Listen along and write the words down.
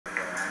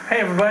Hey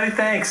everybody,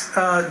 thanks.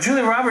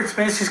 Julie Roberts,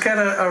 man, she's got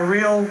a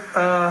real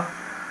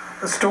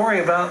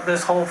story about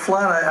this whole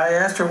flood. I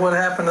asked her what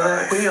happened to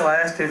that wheel. I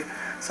asked if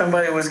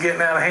somebody was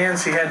getting out of hand,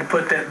 she had to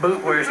put that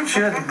boot where it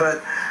shouldn't.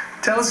 But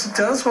tell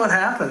us what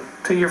happened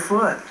to your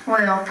foot.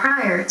 Well,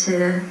 prior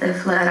to the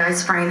flood, I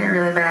sprained it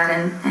really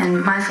bad, and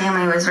my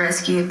family was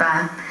rescued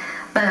by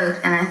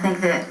boat. And I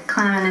think that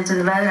climbing into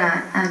the boat,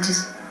 I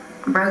just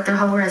broke the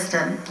whole rest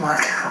of it. My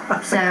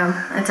God. So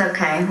it's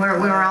okay. We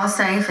were all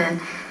safe, and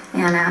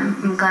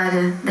I'm glad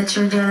that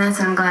you're doing this,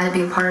 and I'm glad to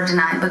be a part of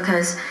tonight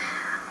because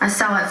I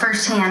saw it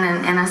firsthand,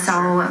 and I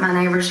saw what my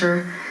neighbors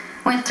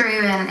went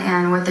through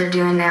and what they're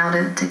doing now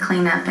to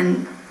clean up,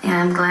 and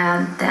I'm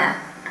glad that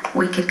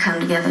we could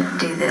come together to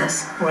do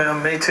this. Well,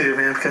 me too,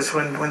 man, because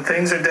when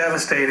things are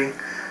devastating,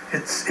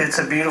 it's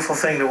a beautiful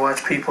thing to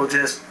watch people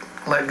just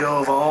let go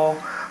of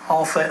all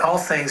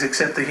things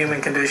except the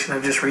human condition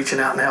of just reaching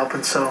out and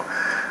helping. So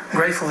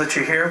grateful that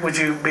you're here. Would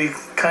you be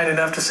kind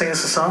enough to sing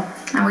us a song?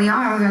 Oh, we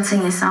are. We're going to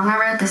sing a song. I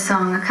wrote this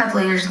song a couple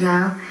of years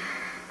ago,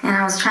 and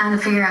I was trying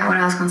to figure out what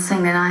I was going to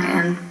sing tonight,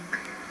 and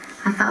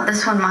I thought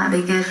this one might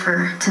be good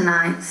for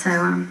tonight.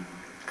 So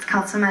it's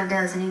called Somebody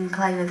Does, and you can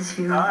play with this if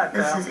you want. All right,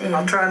 this is it.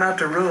 I'll try not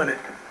to ruin it.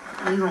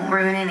 We won't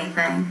ruin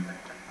anything.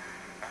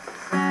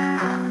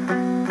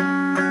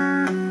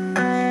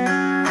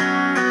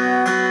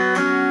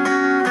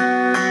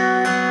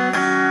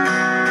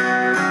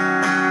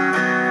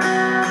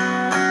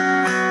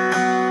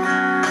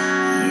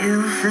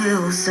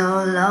 Feel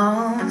so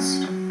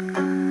lost,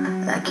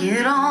 like you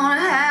don't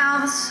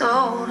have a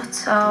soul to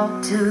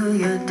talk to.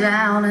 You're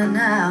down and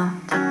out.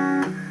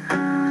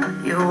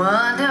 You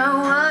wonder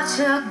what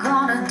you're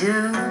gonna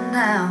do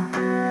now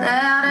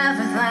that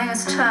everything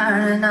is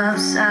turning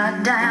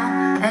upside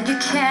down, and you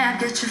can't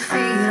get your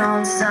feet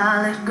on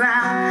solid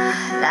ground.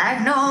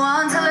 Like no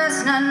one's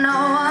listening,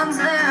 no one's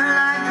there,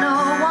 like no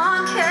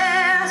one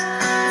cares.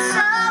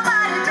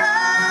 Somebody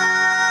does,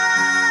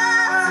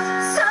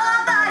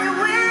 somebody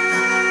will.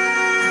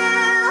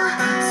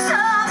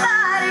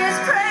 Somebody's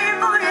praying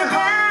for you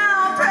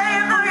now,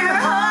 praying for your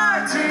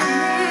heart to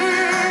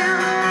heal.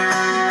 You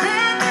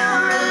think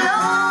you're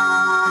alone,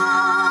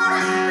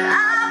 but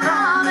I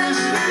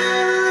promise you,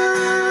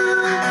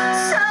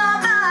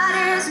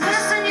 somebody's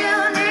missing you,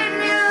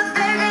 needing you,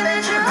 thinking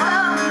that you're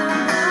on the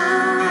move.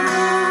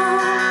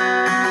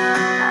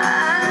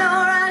 I know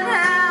right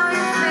now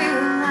you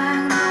feel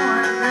like no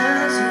one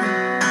loves you.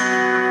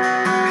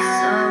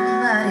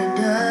 Somebody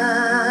does.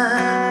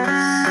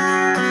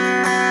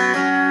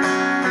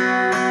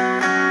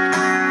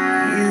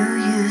 You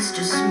used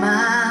to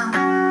smile,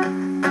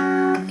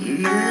 you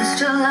used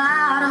to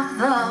light up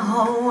the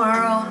whole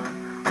world.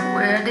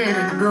 Where did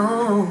it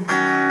go?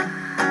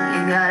 You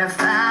gotta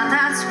find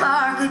that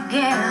spark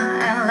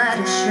again and let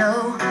it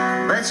show.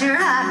 But you're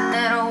hiding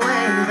it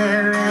away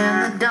there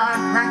in the dark,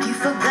 like you've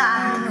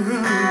forgotten who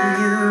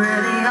you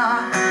really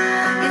are.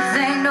 You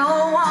think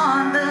no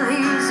one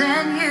believes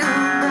in you,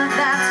 but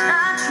that's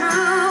not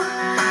true.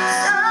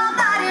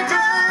 Somebody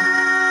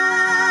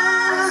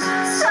does,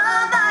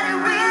 somebody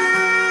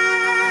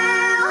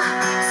will.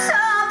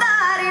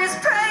 Somebody's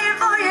praying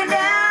for you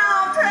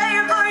now,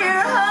 praying for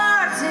your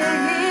heart to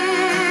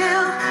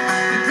heal.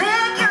 You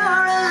think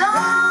you're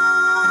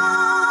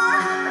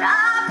alone, but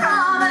I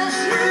promise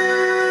you,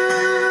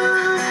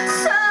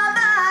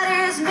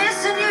 somebody's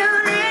missing you,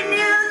 needing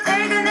you,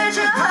 thinking that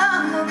you're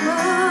on the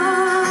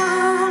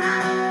moon.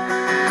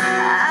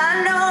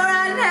 I know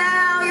right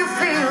now you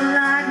feel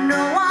like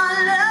no one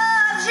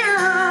loves you.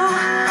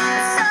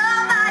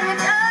 Somebody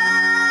does.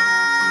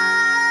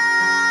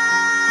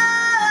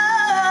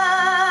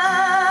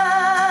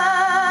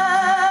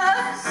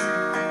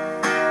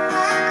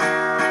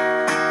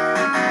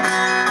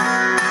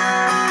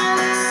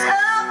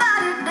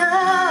 Somebody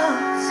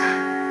does.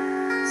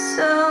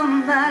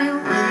 Somebody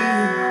will.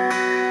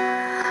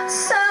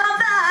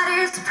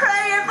 Somebody's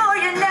praying for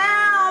you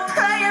now,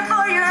 praying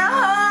for your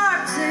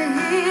heart to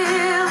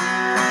heal.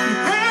 You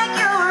think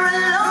you're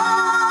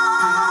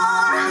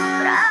alone,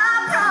 but I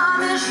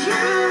promise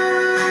you,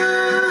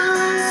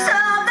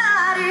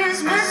 somebody's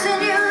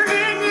missing you,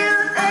 needing you,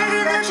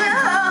 thinking that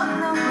you're on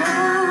the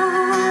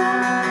move.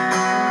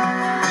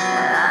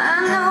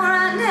 I know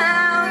right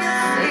now you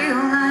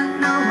feel like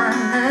no one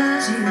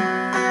loves you.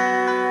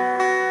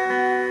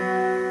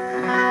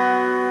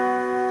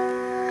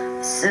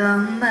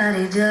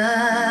 Somebody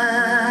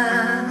does.